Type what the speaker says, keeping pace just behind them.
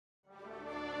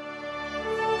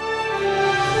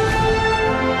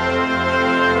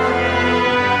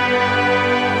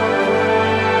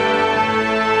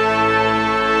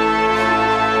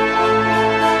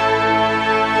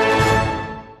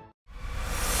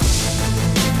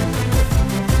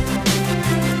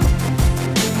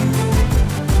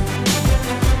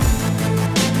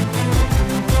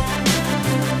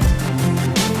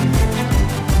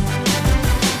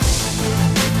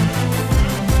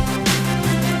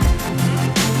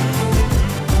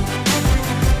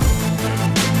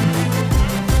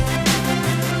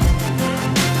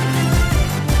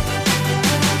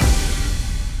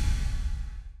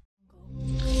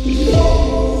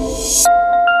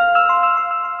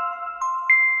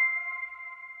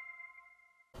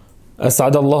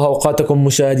أسعد الله أوقاتكم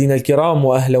مشاهدينا الكرام،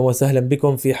 وأهلا وسهلا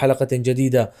بكم في حلقة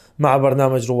جديدة مع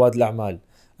برنامج رواد الأعمال.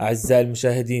 أعزائي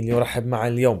المشاهدين، يرحب معنا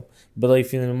اليوم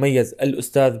بضيفنا المميز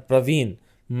الأستاذ برافين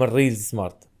من ريل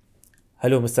سمارت.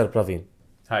 Hello Mr. Praveen.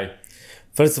 Hi.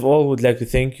 First of all, we'd like to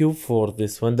thank you for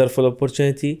this wonderful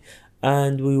opportunity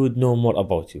and we would know more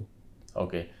about you.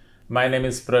 Okay. My name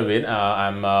is Praveen.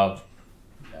 I'm a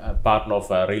partner of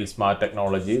Real Smart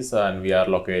Technologies, and we are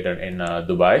located in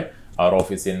Dubai. Our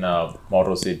office in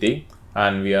Motor City,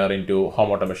 and we are into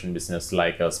home automation business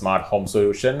like a smart home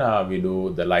solution. We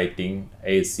do the lighting,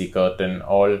 AC, curtain,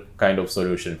 all kind of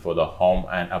solution for the home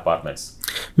and apartments.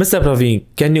 Mr. Praveen,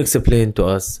 can you explain to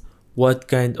us what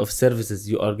kind of services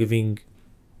you are giving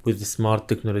with the smart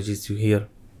technologies you hear?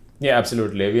 Yeah,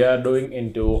 absolutely. We are doing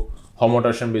into home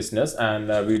automation business, and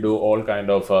we do all kind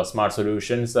of smart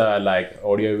solutions like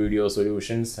audio video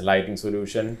solutions, lighting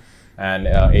solution, and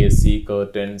AC,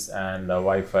 curtains, and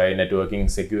Wi-Fi, networking,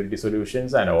 security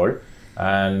solutions, and all.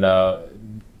 And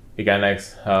you can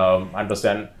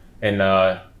understand in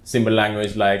simple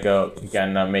language, like you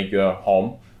can make your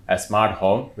home a smart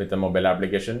home with a mobile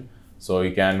application, so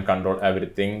you can control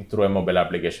everything through a mobile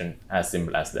application, as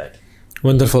simple as that.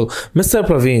 Wonderful. Mr.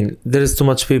 Praveen, there is too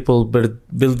much people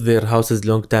build their houses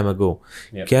long time ago.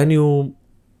 Yep. Can you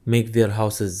make their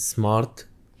houses smart?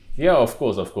 Yeah, of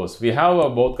course. We have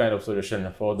both kind of solution.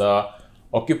 For the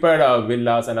occupied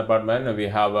villas and apartment, we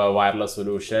have wireless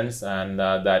solutions, and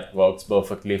that works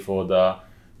perfectly for the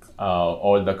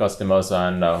all the customers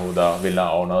and who the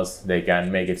villa owners. They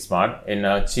can make it smart in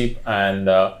a cheap and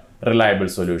reliable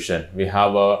solution. We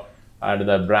have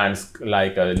other brands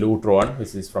like Lutron,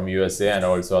 which is from USA, and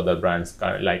also other brands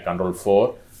like Control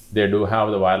 4. They do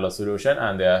have the wireless solution,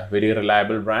 and they are very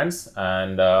reliable brands,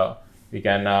 and we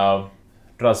can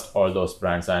trust all those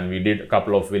brands. And we did a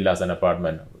couple of villas and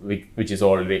apartment which is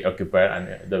already occupied,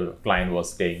 and the client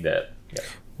was staying there. Yeah.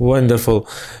 Wonderful.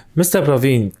 Mr.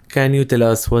 Praveen, can you tell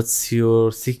us what's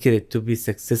your secret to be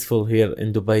successful here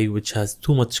in Dubai, which has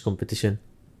too much competition?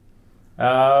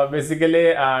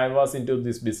 Basically, I was into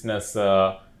this business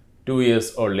 2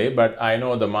 years only, but I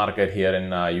know the market here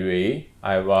in UAE.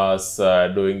 I was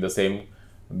doing the same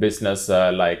business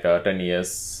like 10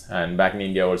 years, and back in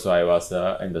India also I was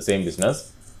in the same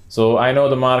business. So I know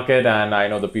the market, and I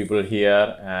know the people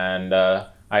here, and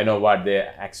I know what they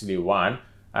actually want.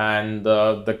 And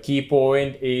the key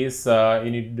point is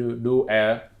you need to do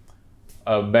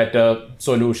a better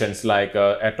solutions, like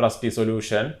a trusty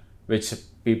solution which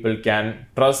people can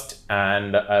trust,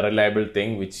 and a reliable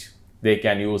thing which they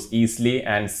can use easily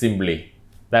and simply.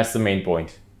 That's the main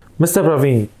point. Mr.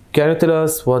 Praveen, can you tell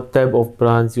us what type of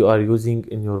brands you are using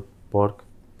in your work?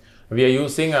 We are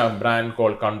using a brand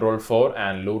called Control 4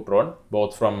 and Lutron,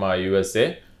 both from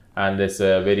USA, and it's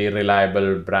very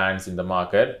reliable brands in the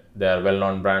market. They are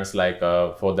well-known brands, like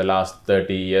for the last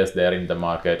 30 years they are in the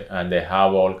market, and they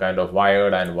have all kind of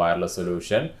wired and wireless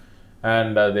solution,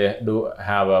 and they do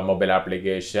have a mobile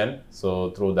application, so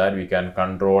through that we can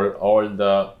control all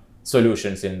the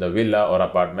solutions in the villa or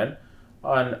apartment.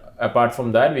 And apart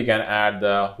from that, we can add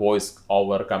the voice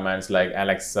over commands like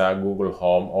Alexa, Google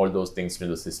Home, all those things to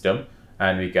the system,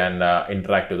 and we can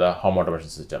interact with the home automation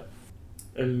system.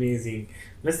 Amazing.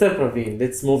 Mr. Praveen,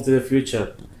 let's move to the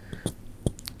future.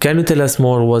 Can you tell us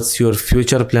more? What's your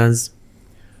future plans?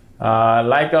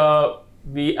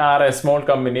 We are a small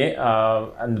company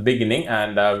in the beginning,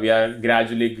 and we are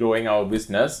gradually growing our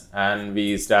business, and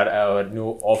we start our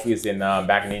new office in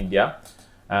back in India.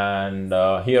 And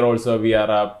here also we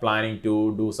are planning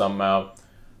to do some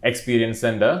experience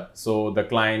center, so the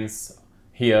clients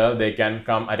here, they can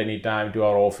come at any time to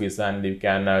our office, and they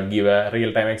can give a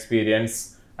real-time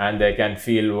experience, and they can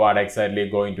feel what exactly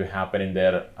going to happen in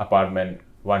their apartment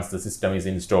once the system is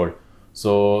installed.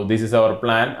 So this is our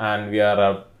plan, and we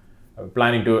are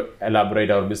planning to elaborate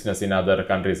our business in other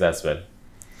countries as well.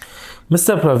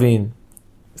 Mr. Praveen,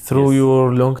 through Yes.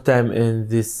 your long time in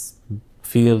this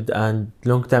field and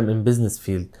long time in business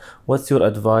field, what's your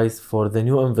advice for the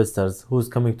new investors who's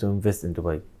coming to invest in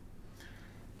Dubai?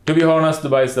 To be honest,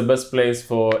 Dubai is the best place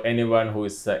for anyone who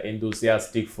is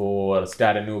enthusiastic for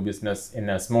start a new business in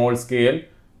a small scale.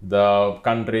 The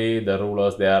country, the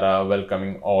rulers, they are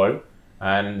welcoming all,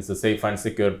 and it's a safe and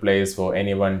secure place for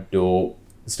anyone to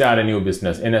start a new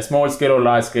business. In a small scale or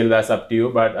large scale, that's up to you,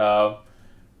 but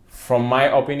from my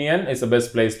opinion, it's the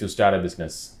best place to start a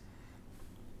business.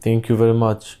 Thank you very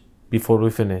much. Before we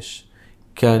finish,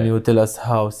 can you tell us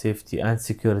how safety and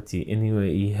security in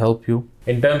UAE help you?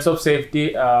 In terms of safety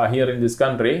here in this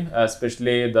country,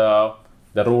 especially the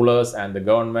rulers and the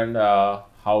government,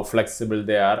 how flexible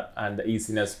they are, and the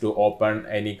easiness to open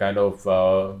any kind of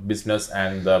business,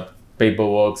 and the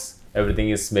paperwork. Everything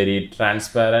is very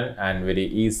transparent and very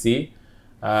easy.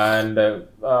 And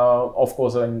of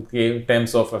course, in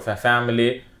terms of a family,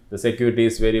 the security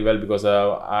is very well, because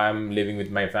I'm living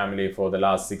with my family for the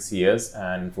last 6 years,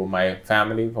 and for my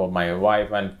family, for my wife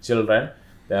and children,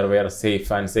 they are very safe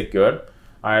and secure.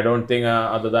 I don't think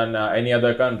other than any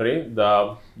other country, the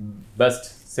best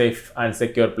safe and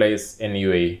secure place in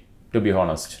UAE, to be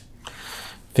honest.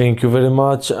 Thank you very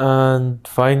much. And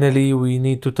finally, we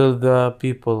need to tell the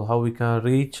people how we can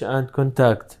reach and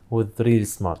contact with Real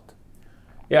Smart.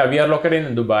 Yeah, we are located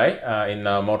in Dubai, in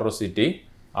Motor City.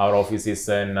 Our office is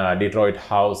in Detroit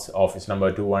House, office number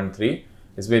 213.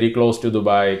 It's very close to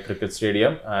Dubai Cricket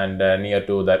Stadium and near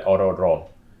to that Autodrome.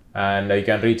 And you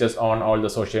can reach us on all the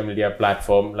social media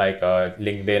platforms like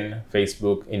LinkedIn,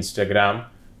 Facebook, Instagram,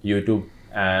 YouTube,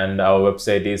 and our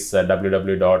website is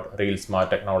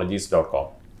www.realsmarttechnologies.com.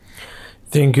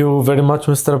 Thank you very much,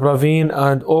 Mr. Praveen,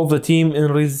 and all the team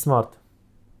in Real Smart.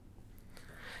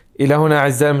 إلى هنا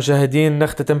أعزائي المشاهدين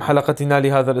نختتم حلقتنا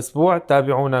لهذا الأسبوع.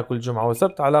 تابعونا كل جمعة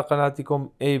وسبت على قناتكم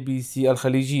ABC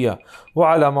الخليجية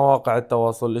وعلى مواقع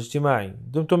التواصل الاجتماعي.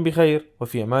 دمتم بخير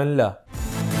وفي أمان الله.